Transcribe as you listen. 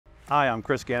Hi, I'm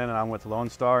Chris Gannon and I'm with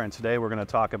Lonestar, and today we're going to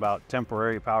talk about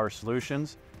temporary power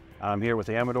solutions. I'm here with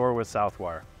Amador with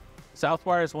Southwire.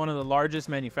 Southwire is one of the largest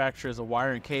manufacturers of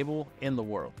wire and cable in the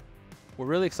world. We're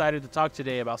really excited to talk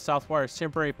today about Southwire's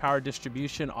temporary power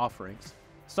distribution offerings,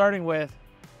 starting with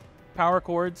power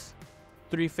cords,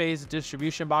 three-phase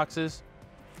distribution boxes,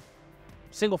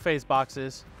 single-phase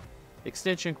boxes,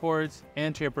 extension cords,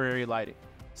 and temporary lighting.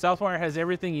 Southwire has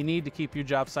everything you need to keep your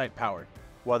job site powered.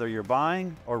 Whether you're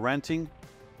buying or renting,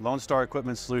 Lonestar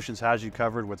Equipment Solutions has you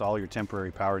covered with all your temporary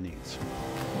power needs.